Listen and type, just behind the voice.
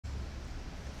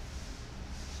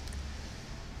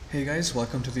Hey guys,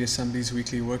 welcome to the Assemblies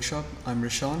Weekly Workshop. I'm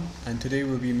Rashawn, and today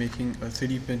we'll be making a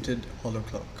 3D printed hollow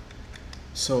clock.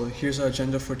 So here's our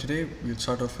agenda for today. We'll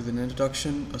start off with an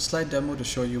introduction, a slide demo to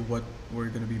show you what we're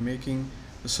going to be making,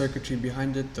 the circuitry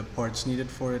behind it, the parts needed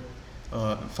for it.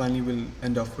 Finally, we'll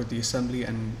end off with the assembly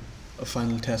and a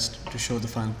final test to show the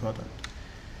final product.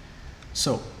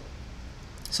 So,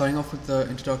 starting off with the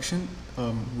introduction,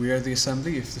 we are the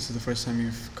Assembly, if this is the first time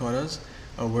you've caught us.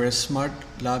 We're a smart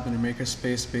lab and a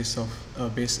makerspace based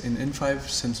in N5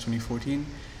 since 2014.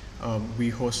 We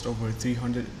host over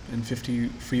 350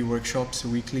 free workshops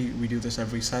weekly. We do this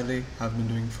every Saturday, have been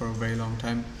doing for a very long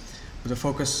time, with a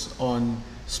focus on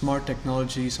smart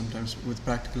technology, sometimes with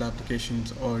practical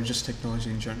applications or just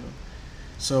technology in general.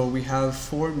 So we have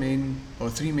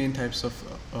three main types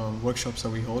of workshops that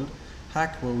we hold.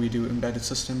 Hack, where we do embedded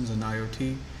systems and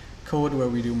IoT. Code, where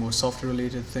we do more software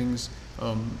related things.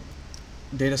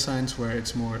 Data science, where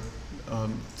it's more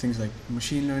things like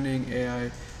machine learning,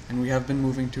 AI, and we have been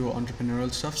moving to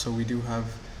entrepreneurial stuff, so we do have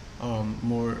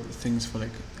more things for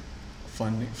like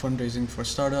fundraising for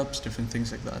startups, different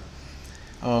things like that.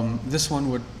 This one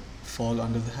would fall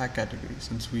under the hack category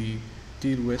since we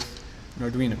deal with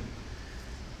an Arduino.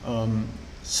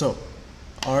 So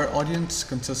our audience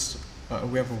consists,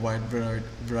 we have a wide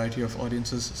variety of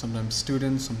audiences, sometimes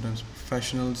students, sometimes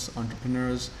professionals,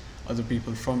 entrepreneurs, other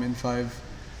people from N5,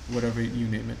 whatever you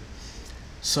name it.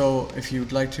 So if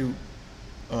you'd like to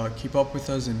keep up with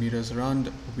us and meet us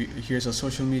around, here's our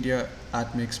social media,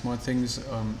 @MakeSmartThings,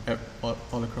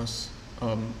 all across,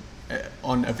 on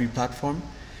every platform.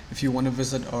 If you want to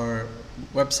visit our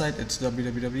website, it's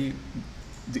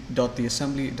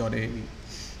www.theassembly.ae,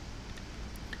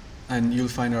 and you'll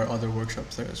find our other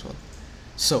workshops there as well.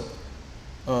 So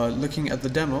looking at the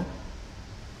demo,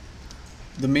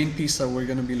 the main piece that we're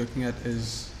going to be looking at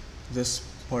is this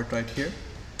part right here.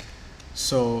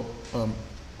 So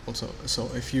so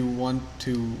if you want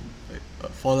to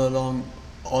follow along,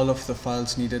 all of the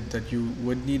files needed that you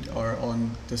would need are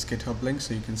on this GitHub link,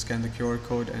 so you can scan the QR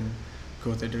code and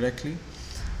go there directly.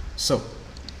 So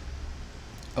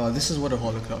this is what a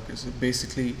hollow clock is.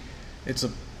 Basically, it's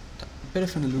a bit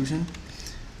of an illusion.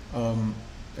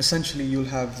 Essentially, you'll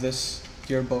have this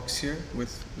gearbox here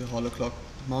with the hollow clock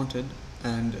mounted,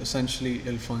 and essentially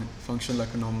it'll function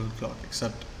like a normal clock,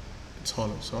 except it's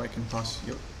hollow, so I can pass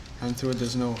your hand through it.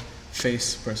 There's no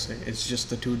face per se, it's just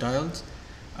the two dials.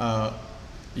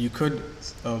 You could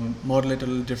model it a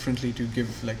little differently to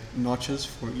give like notches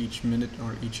for each minute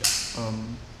or each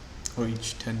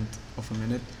tenth of a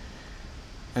minute,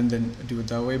 and then do it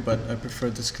that way, but I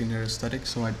prefer this cleaner aesthetic,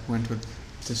 so I went with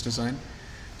this design.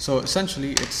 So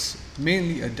essentially it's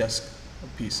mainly a desk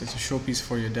piece. It's a showpiece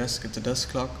for your desk. It's a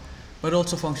desk clock, but it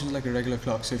also functions like a regular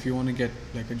clock. So if you want to get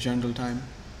like a general time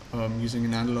using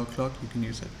an analog clock, you can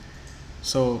use it.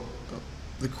 So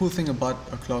the cool thing about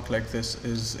a clock like this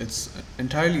is it's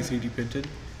entirely 3D printed,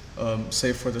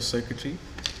 save for the circuitry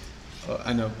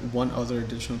and one other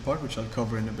additional part, which I'll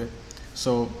cover in a bit.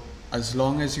 So as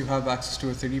long as you have access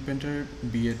to a 3D printer,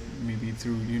 be it maybe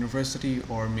through university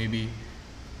or maybe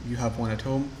you have one at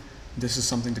home, this is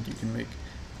something that you can make.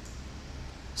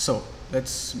 So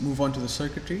let's move on to the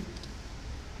circuitry.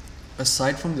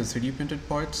 Aside from the 3D printed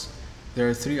parts, there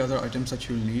are three other items that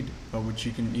you'll need, which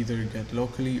you can either get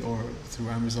locally or through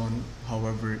Amazon,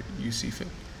 however you see fit.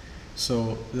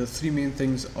 So the three main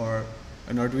things are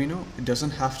an Arduino. It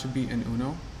doesn't have to be an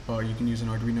Uno. You can use an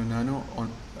Arduino Nano.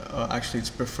 Actually, it's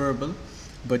preferable,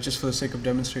 but just for the sake of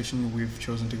demonstration, we've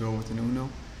chosen to go with an Uno.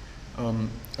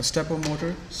 A stepper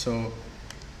motor, so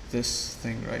this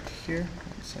thing right here,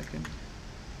 1 second.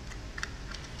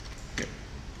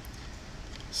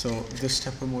 So this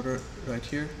stepper motor right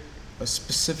here,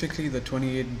 specifically the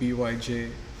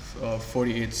 28BYJ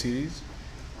 48 series.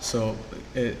 So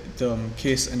the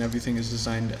case and everything is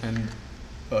designed and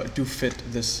to fit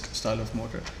this style of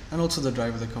motor, and also the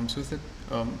driver that comes with it.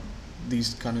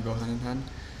 These kind of go hand in hand.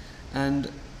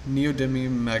 And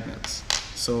neodymium magnets.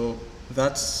 So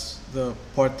that's the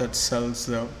part that sells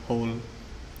the whole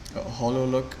hollow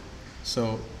look.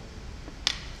 So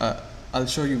I'll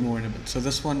show you more in a bit. So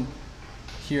this one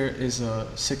here is a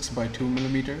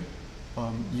 6x2mm.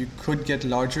 You could get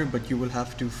larger, but you will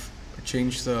have to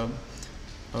change the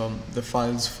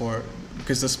files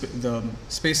because the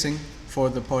spacing for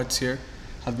the parts here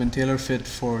have been tailor fit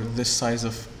for this size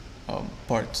of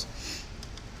parts,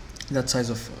 that size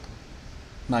of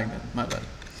magnet, my bad.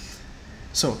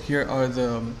 So here are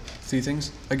the three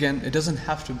things. Again, it doesn't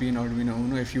have to be an Arduino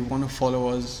Uno. If you want to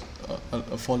follow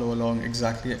along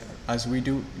exactly as we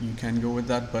do, you can go with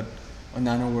that, but a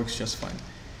Nano works just fine.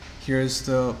 Here's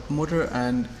the motor,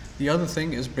 and The other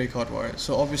thing is breakout wires.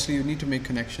 So obviously you need to make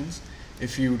connections.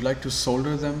 If you would like to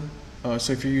solder them,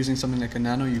 so if you're using something like a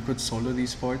nano, you could solder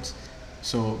these parts.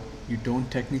 So you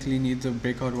don't technically need the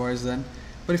breakout wires then.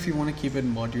 But if you want to keep it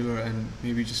modular and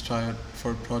maybe just try it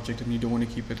for a project and you don't want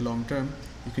to keep it long term,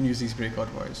 you can use these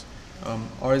breakout wires.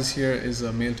 Ours here is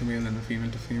a male to male and a female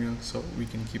to female, so we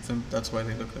can keep them. That's why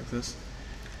they look like this.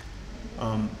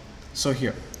 So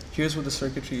here's what the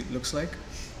circuitry looks like.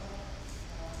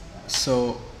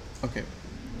 So, okay,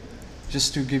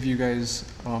 just to give you guys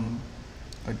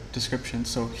a description.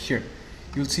 So here,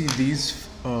 you'll see these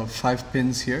 5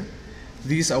 pins here.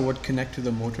 These are what connect to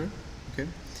the motor. Okay,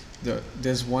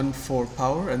 there's one for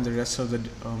power, and the rest are the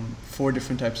 4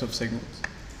 different types of signals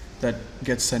that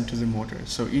get sent to the motor.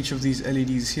 So each of these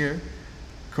LEDs here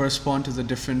correspond to the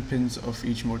different pins of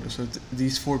each motor. So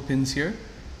these 4 pins here,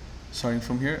 starting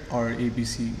from here, are A, B,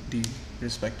 C, D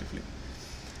respectively.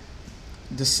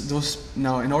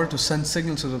 Now, in order to send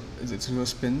signals to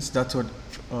those pins, that's what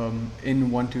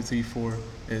in 1, 2, 3, 4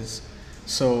 is.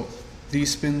 So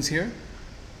these pins here,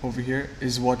 over here,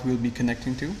 is what we'll be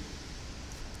connecting to.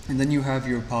 And then you have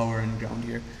your power and ground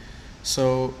here.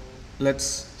 So let's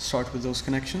start with those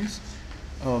connections.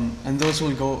 And those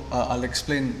will go, I'll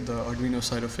explain the Arduino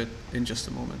side of it in just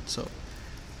a moment. So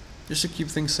just to keep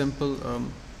things simple,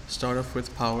 start off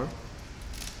with power.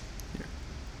 Here.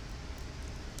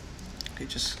 Okay,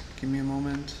 just give me a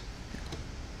moment.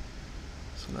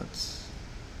 So let's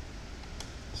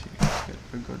see if I can get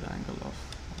a good angle of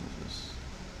all of this.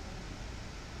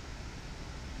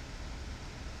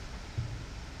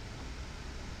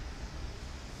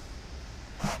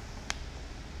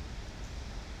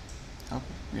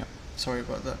 Okay, yeah, sorry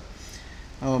about that.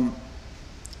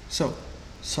 So,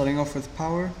 starting off with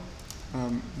power,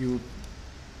 you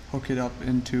hook it up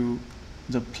into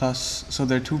the plus. So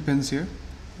there are 2 pins here.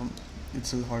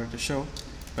 It's a little harder to show,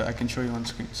 but I can show you on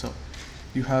screen. So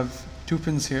you have 2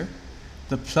 pins here.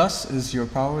 The plus is your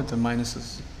power, the minus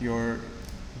is your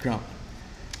ground.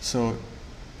 So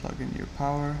plug in your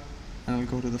power, and it'll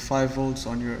go to the 5 volts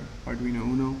on your Arduino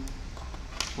Uno,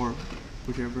 or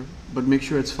whichever, but make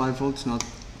sure it's 5 volts, not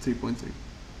 3.3.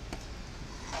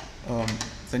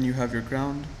 Then you have your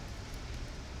ground.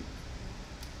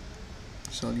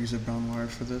 So I'll use a brown wire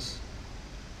for this.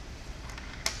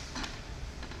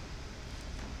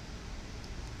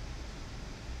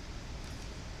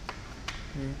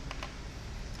 Here.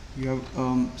 You have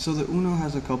so the Uno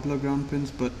has a couple of ground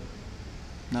pins, but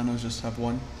Nanos just have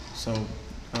 1. So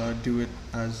do it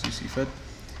as you see fit.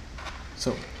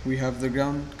 So we have the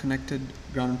ground connected,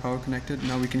 ground and power connected.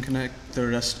 Now we can connect the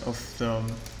rest of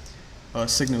the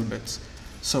signal bits.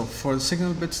 So for the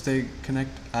signal bits, they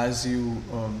connect as you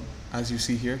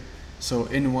see here. So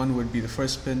in 1 would be the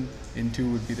first pin, in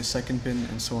 2 would be the second pin,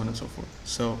 and so on and so forth.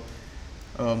 So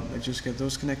let's just get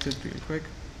those connected really quick.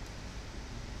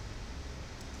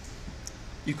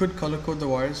 You could color code the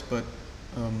wires, but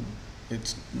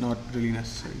it's not really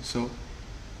necessary. So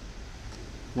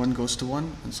 1 goes to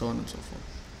 1, and so on and so forth.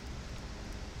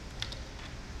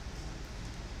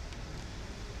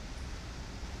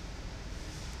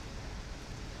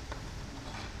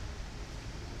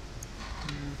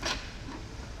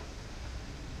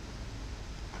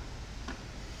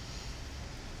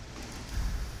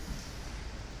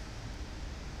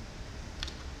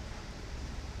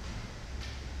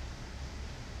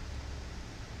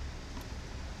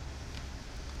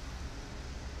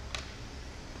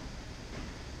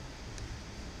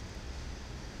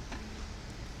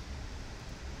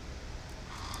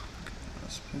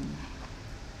 Pin.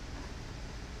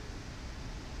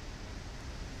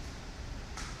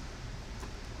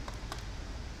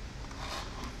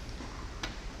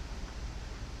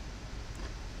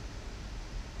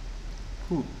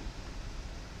 Cool.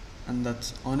 And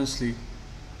that's honestly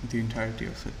the entirety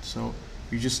of it. So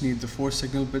you just need the 4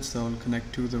 signal bits that will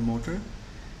connect to the motor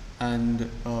and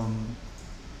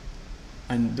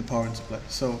the power and supply.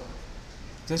 So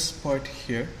this part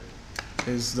here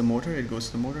is the motor. It goes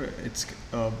to the motor. It's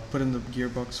put in the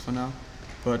gearbox for now,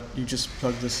 but you just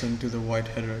plug this into the white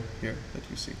header here that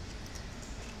you see.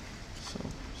 So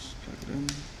just plug it in.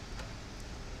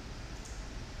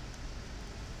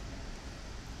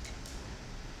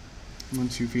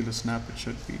 Once you feel a snap, it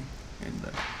should be in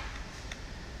there.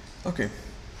 Okay,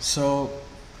 so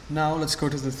now let's go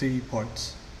to the 3D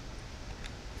parts.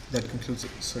 That concludes the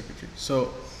circuitry.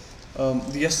 So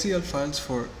the STL files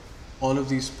for all of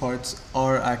these parts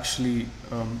are actually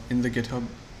in the GitHub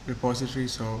repository,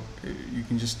 so you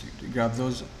can just grab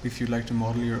those. If you'd like to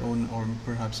model your own or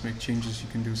perhaps make changes, you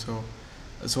can do so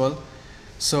as well.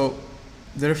 So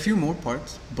There are a few more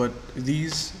parts, but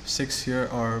these 6 here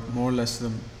are more or less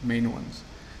the main ones.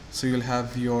 So you'll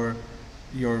have your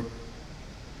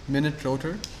minute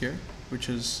rotor here, which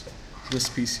is this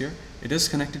piece here. It is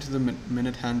connected to the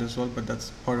minute hand as well, but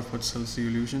that's part of what sells the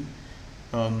illusion.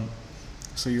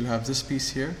 So you'll have this piece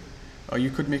here. You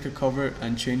could make a cover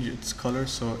and change its color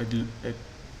so it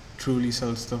truly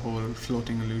sells the whole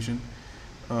floating illusion.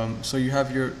 So you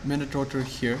have your minute rotor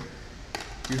here.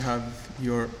 You have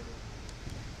your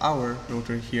hour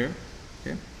rotor here.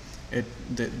 Okay,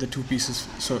 the two pieces.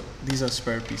 So these are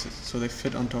spare pieces, so they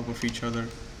fit on top of each other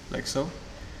like so.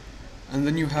 And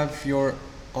then you have your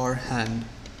hour hand,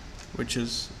 which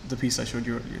is the piece I showed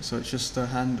you earlier. So it's just the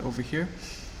hand over here.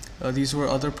 These were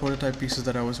other prototype pieces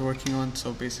that I was working on,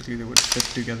 so basically they would fit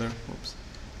together, whoops,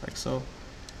 like so,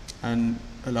 and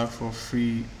allow for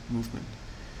free movement.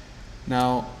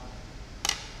 Now,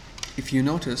 if you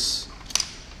notice,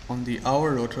 on the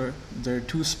hour rotor, there are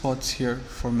 2 spots here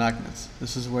for magnets.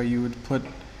 This is where you would put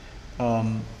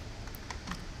the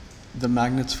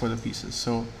magnets for the pieces.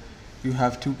 So you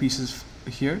have 2 pieces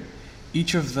here.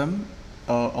 Each of them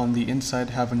on the inside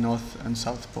have a north and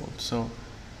south pole. So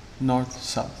north,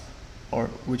 south, or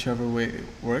whichever way it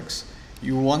works.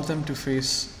 You want them to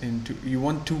face into, you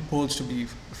want 2 poles to be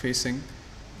facing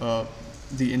the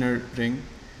inner ring,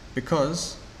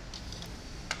 because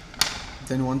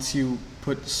then once you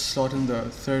slot in the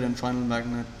third and final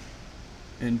magnet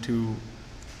into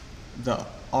the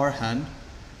hour hand,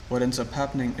 what ends up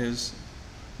happening is,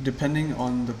 depending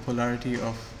on the polarity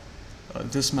of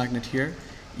this magnet here,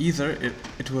 either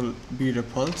it will be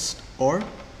repulsed or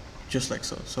just like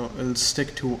so. So it'll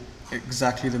stick to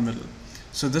exactly the middle.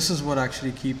 So this is what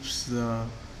actually keeps the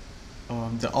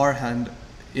hour hand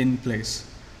in place.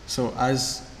 So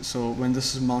when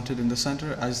this is mounted in the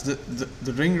center, as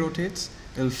the ring rotates,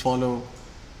 it'll follow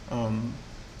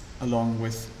along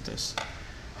with this.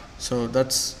 So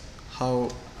that's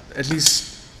how, at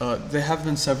least there have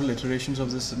been several iterations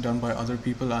of this done by other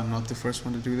people. I'm not the first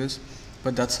one to do this,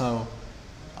 but that's how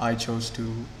I chose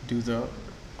to do the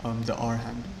hour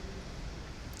hand.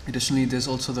 Additionally, there's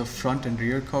also the front and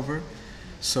rear cover.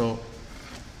 So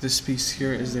this piece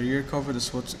here is the rear cover.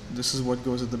 This is what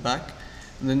goes at the back.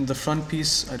 And then the front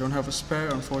piece, I don't have a spare,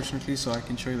 unfortunately, so I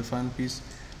can show you the final piece.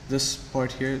 This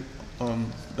part here,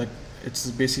 that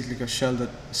it's basically like a shell that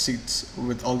seats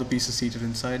with all the pieces seated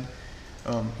inside.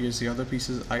 Here's the other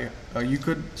pieces. You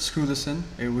could screw this in.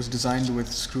 It was designed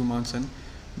with screw mounts in,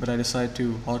 but I decided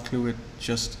to hot glue it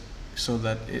just so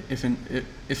that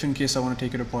if in case I want to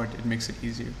take it apart, it makes it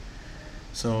easier.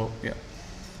 So yeah,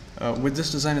 with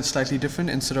this design, it's slightly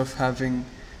different. Instead of having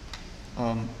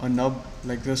a nub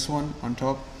like this one on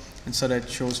top, instead I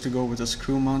chose to go with a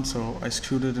screw mount. So I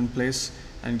screwed it in place,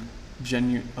 and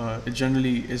it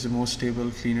generally is a more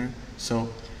stable, cleaner. So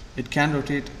it can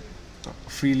rotate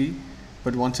freely,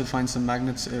 but once it finds some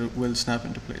magnets, it will snap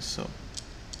into place. So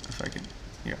if I can,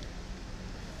 yeah.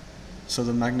 So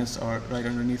the magnets are right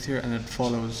underneath here, and it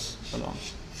follows along.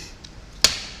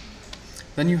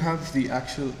 Then you have the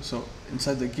actual, so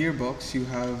inside the gearbox, you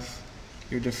have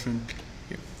your different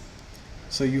here.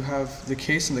 So you have the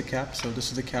case and the cap. So this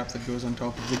is the cap that goes on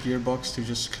top of the gearbox to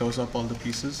just close up all the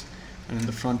pieces. And in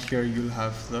the front here, you'll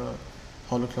have the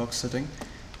hollow clock sitting.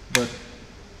 But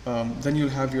then you'll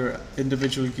have your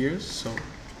individual gears. So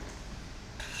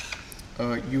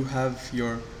you have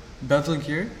your bevel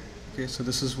gear. Okay, so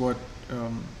this is what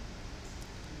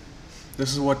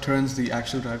turns the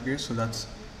actual drive gear. So that's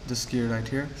this gear right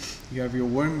here. You have your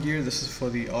worm gear. This is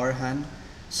for the hour hand.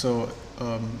 So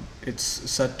it's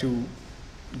set to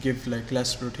give like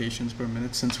less rotations per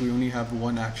minute, since we only have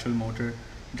one actual motor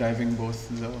driving both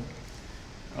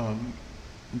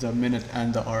the minute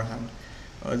and the hour hand.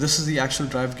 This is the actual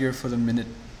drive gear for the minute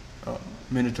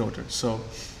rotor. So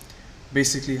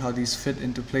basically how these fit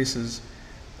into places,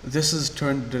 this is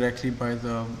turned directly by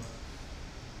the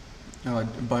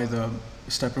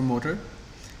stepper motor.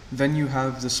 Then you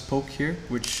have the spoke here,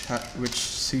 which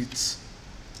seats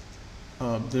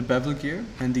the bevel gear,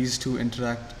 and these two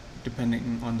interact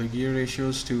depending on the gear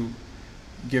ratios to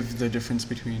give the difference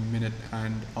between minute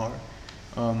and hour.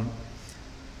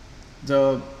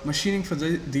 The machining for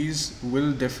these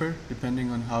will differ depending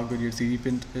on how good your 3D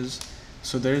print is.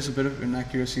 So there is a bit of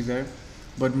inaccuracy there,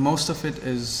 but most of it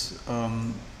is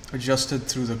adjusted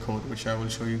through the code, which I will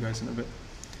show you guys in a bit.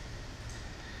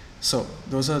 So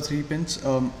those are 3 pins.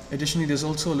 Additionally, there's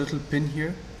also a little pin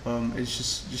here. It's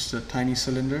just a tiny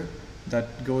cylinder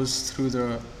that goes through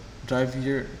the drive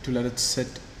gear to let it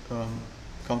sit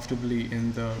comfortably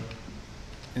in the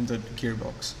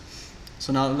gearbox.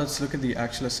 So now let's look at the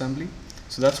actual assembly.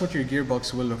 So that's what your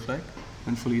gearbox will look like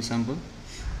when fully assembled.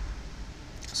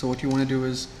 So what you want to do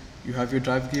is, you have your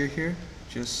drive gear here,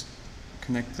 just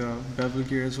connect the bevel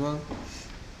gear as well,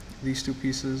 these two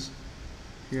pieces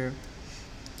here.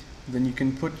 Then you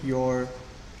can put your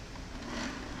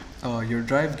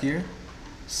drive gear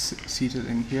seated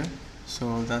in here.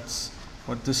 So that's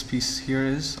what this piece here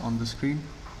is on the screen.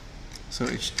 So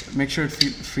make sure it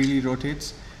freely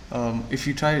rotates. If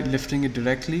you try lifting it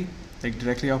directly, like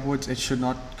directly upwards, it should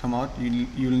not come out.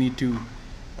 You'll need to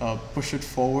push it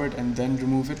forward and then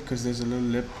remove it, because there's a little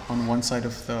lip on one side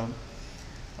of the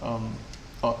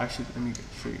oh, actually, let me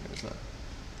show you guys that.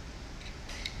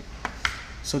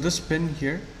 So this pin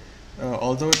here,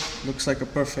 although it looks like a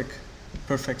perfect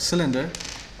cylinder,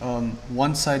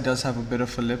 one side does have a bit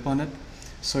of a lip on it.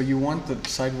 So you want the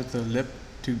side with the lip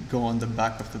to go on the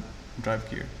back of the drive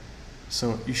gear.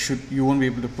 So you won't be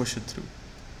able to push it through.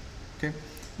 Okay,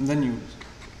 and then you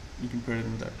can put it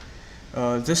in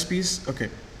there. This piece, okay,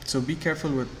 so be careful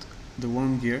with the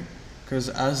worm gear, because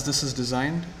as this is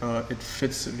designed, it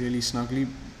fits really snugly.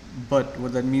 But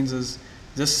what that means is,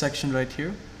 this section right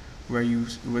here, where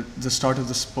with the start of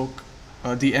the spoke,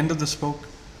 the end of the spoke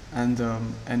and the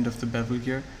end of the bevel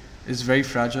gear is very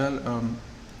fragile.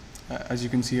 As you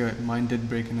can see here, mine did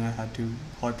break and I had to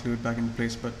hot glue it back into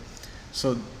place. But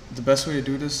so the best way to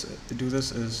do this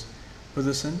is put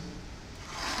this in,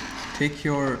 take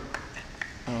your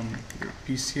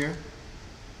piece here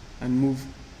and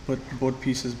put both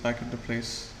pieces back into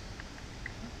place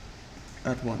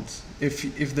at once.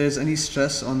 If there's any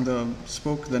stress on the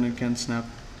spoke, then it can snap,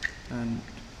 and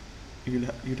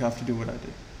you'd have to do what I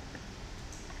did.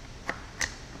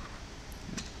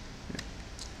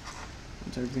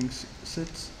 Once everything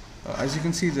sits, as you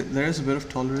can see, there is a bit of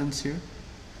tolerance here.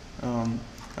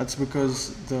 That's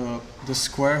because the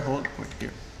square hole right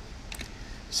here.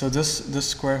 So this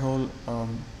square hole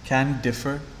can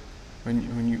differ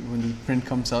when the print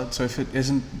comes out. So if it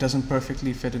doesn't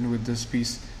perfectly fit in with this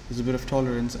piece, there's a bit of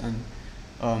tolerance, and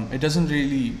it doesn't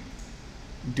really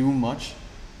do much.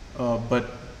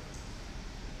 But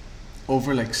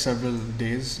over like several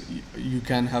days, you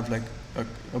can have like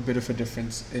a bit of a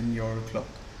difference in your clock,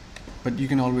 but you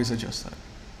can always adjust that.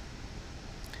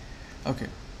 Okay,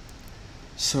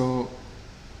 so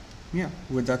yeah,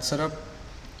 with that setup,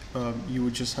 you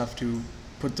would just have to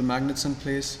put the magnets in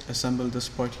place, assemble this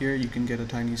part here. You can get a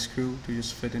tiny screw to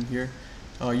just fit in here.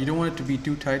 You don't want it to be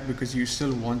too tight, because you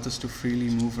still want this to freely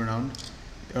move around.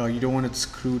 You don't want it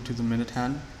screwed to the minute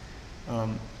hand. Okay.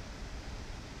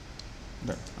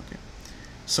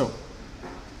 So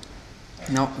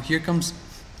now here comes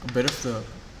a bit of the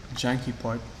janky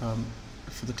part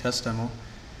for the test demo.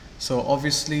 So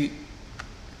obviously,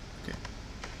 okay,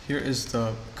 here is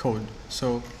the code.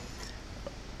 So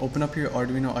open up your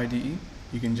Arduino IDE.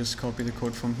 You can just copy the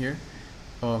code from here.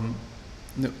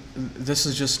 This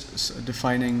is just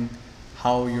defining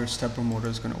how your stepper motor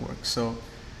is going to work. So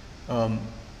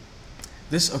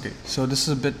this is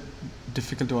a bit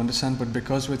difficult to understand, but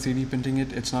because we're 3D printing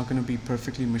it, it's not going to be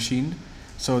perfectly machined.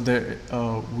 So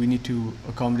we need to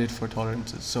accommodate for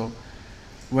tolerances. So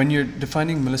when you're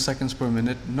defining milliseconds per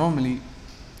minute, normally,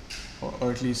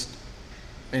 or at least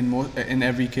in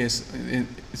every case,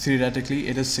 theoretically,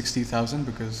 it is 60,000,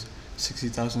 because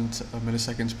 60,000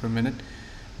 milliseconds per minute.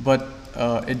 But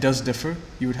it does differ.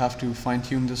 You would have to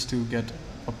fine-tune this to get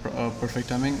a perfect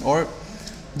timing. Or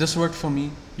this worked for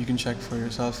me. You can check for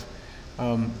yourself.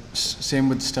 Same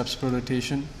with steps per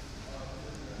rotation.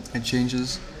 It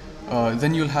changes.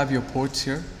 Then you'll have your ports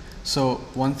here. So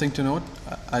one thing to note,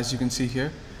 as you can see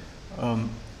here,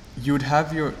 you would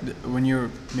have when you're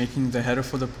making the header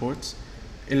for the ports,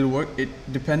 it'll work.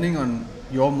 Depending on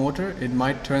your motor, it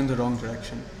might turn the wrong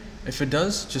direction. If it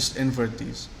does, just invert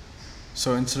these.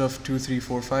 So instead of 2, 3,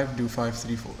 4, 5, do 5,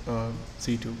 3, 4,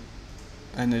 3, 2,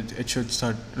 and it should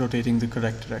start rotating the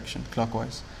correct direction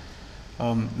clockwise.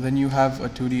 Then you have a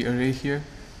 2D array here,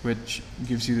 which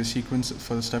gives you the sequence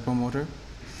for the stepper motor.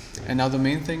 And now the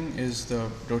main thing is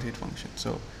the rotate function.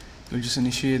 So you'll just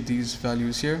initiate these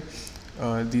values here.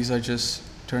 These are just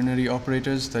ternary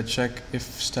operators that check if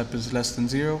step is less than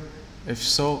 0. If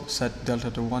so, set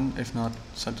delta to 1. If not,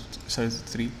 set it to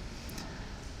 3.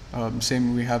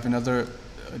 Same, we have another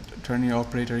ternary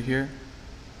operator here.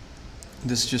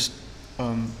 This just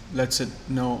lets it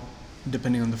know,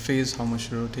 depending on the phase, how much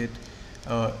to rotate.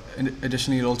 And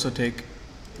additionally, it'll also take,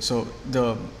 so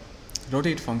the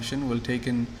rotate function will take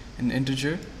in an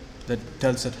integer that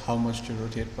tells it how much to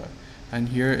rotate by. And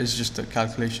here is just a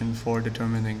calculation for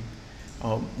determining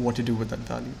what to do with that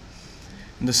value.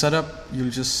 In the setup,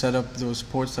 you'll just set up those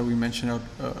ports that we mentioned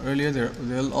earlier.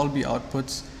 They'll all be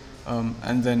outputs.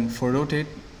 And then for rotate,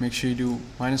 make sure you do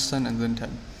 -10 and then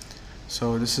 10.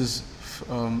 So this is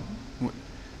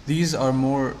these are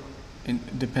more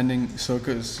depending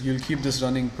circuits. You'll keep this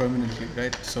running permanently,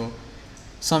 right? So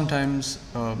sometimes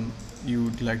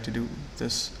you'd like to do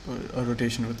this a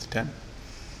rotation with 10,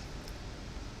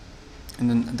 and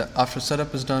then after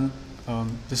setup is done,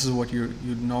 this is what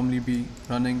you'd normally be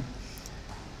running.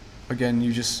 Again,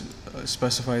 you just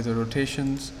specify the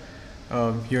rotations.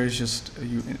 Here is just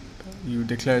you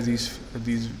declare these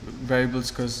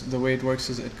variables, because the way it works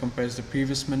is it compares the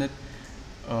previous minute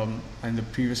and the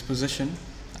previous position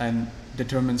and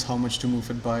determines how much to move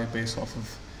it by based off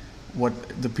of what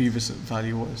the previous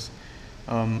value was.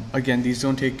 Again, these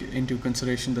don't take into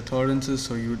consideration the tolerances,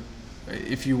 so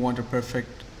if you want a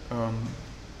perfect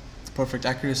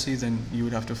accuracy, then you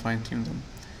would have to fine-tune them.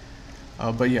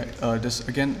 But yeah, this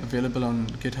again available on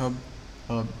GitHub.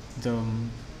 The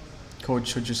code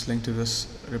should just link to this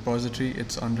repository.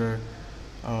 It's under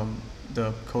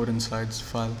the code and slides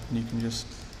file, and you can just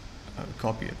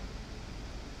copy it.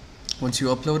 Once you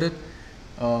upload it,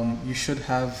 you should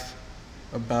have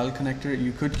a BAL connector.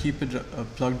 You could keep it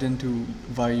plugged into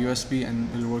via USB and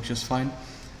it'll work just fine,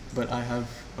 but I have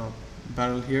a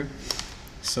barrel here.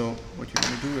 So what you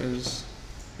want to do is,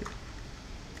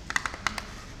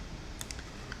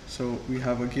 so we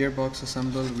have a gearbox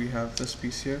assembled, we have this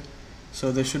piece here.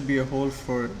 So there should be a hole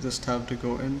for this tab to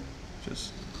go in,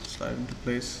 just slide into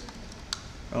place.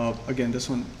 Again, this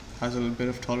one has a little bit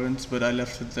of tolerance, but I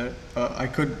left it there. I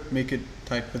could make it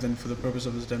tight, but then for the purpose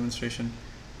of this demonstration,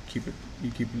 you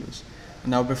keep it loose.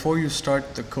 Now before you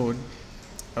start the code,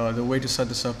 the way to set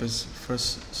this up is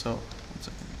first, so 1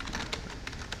 second.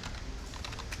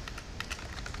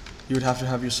 You would have to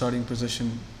have your starting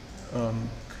position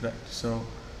correct. So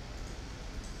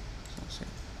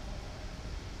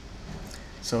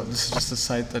this is just a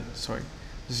site that,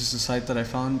 this is a site that I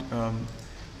found.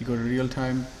 You go to real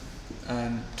time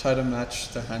and try to match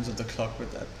the hands of the clock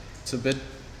with that. It's a bit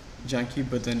janky,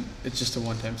 but then it's just a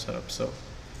one-time setup. So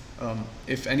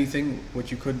if anything,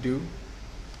 what you could do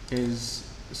is,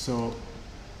 so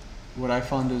what I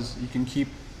found is you can keep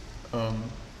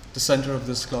the center of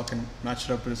this clock and match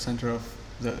it up with the center of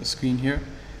the screen here,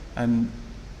 and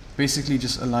basically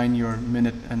just align your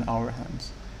minute and hour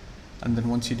hands. And then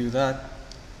once you do that,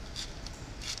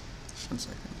 1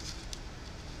 second.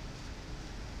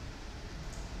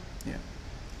 Yeah.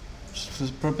 Just for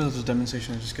the purpose of this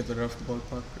demonstration, I just get the rough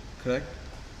ballpark correct.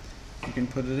 You can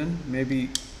put it in, maybe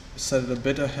set it a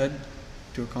bit ahead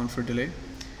to account for delay.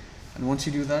 And once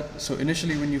you do that, so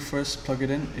initially when you first plug it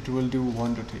in, it will do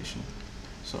one rotation.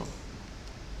 So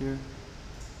here.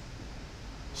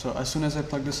 So as soon as I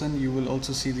plug this in, you will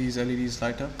also see these LEDs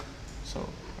light up. So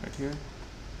right here.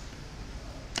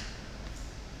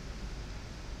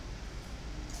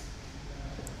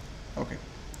 Okay,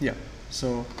 yeah,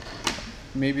 so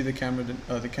maybe the camera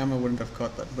wouldn't have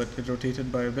caught that, but it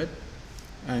rotated by a bit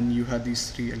and you had these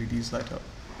 3 LEDs light up.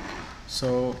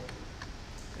 So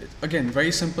again,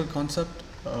 very simple concept,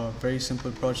 very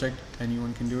simple project,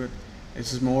 anyone can do it.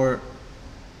 This is more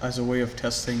as a way of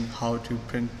testing how to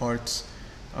print parts,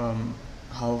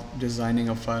 how designing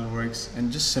a file works,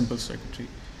 and just simple circuitry.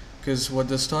 Because what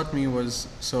this taught me was,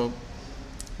 so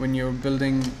when you're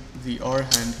building the R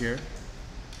hand here,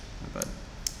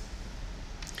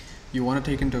 you want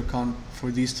to take into account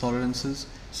for these tolerances.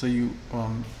 So you,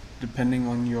 depending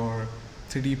on your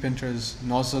 3D printer's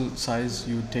nozzle size,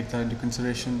 you take that into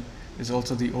consideration. There's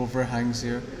also the overhangs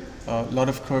here, a lot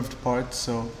of curved parts,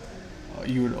 so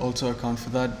you would also account for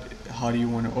that. How do you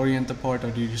want to orient the part,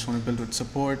 or do you just want to build with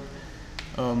support,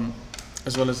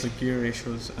 as well as the gear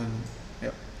ratios, and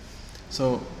yeah.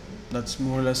 So that's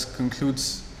more or less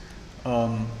concludes.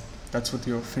 That's what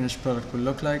your finished product will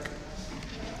look like.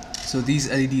 So these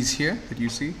LEDs here that you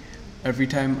see, every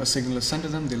time a signal is sent to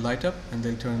them, they light up and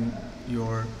they'll turn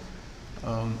your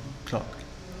clock.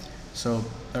 So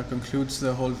that concludes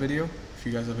the whole video. If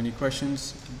you guys have any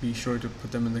questions, be sure to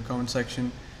put them in the comment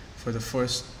section. For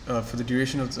the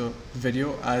duration of the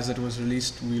video, as it was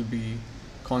released, we'll be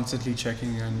constantly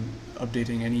checking and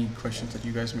updating any questions that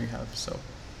you guys may have. So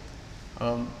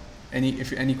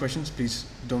if any questions, please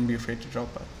don't be afraid to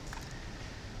drop by.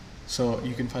 So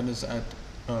you can find us at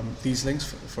these links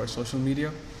for social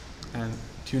media, and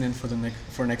tune in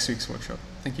for next week's workshop.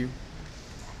 Thank you.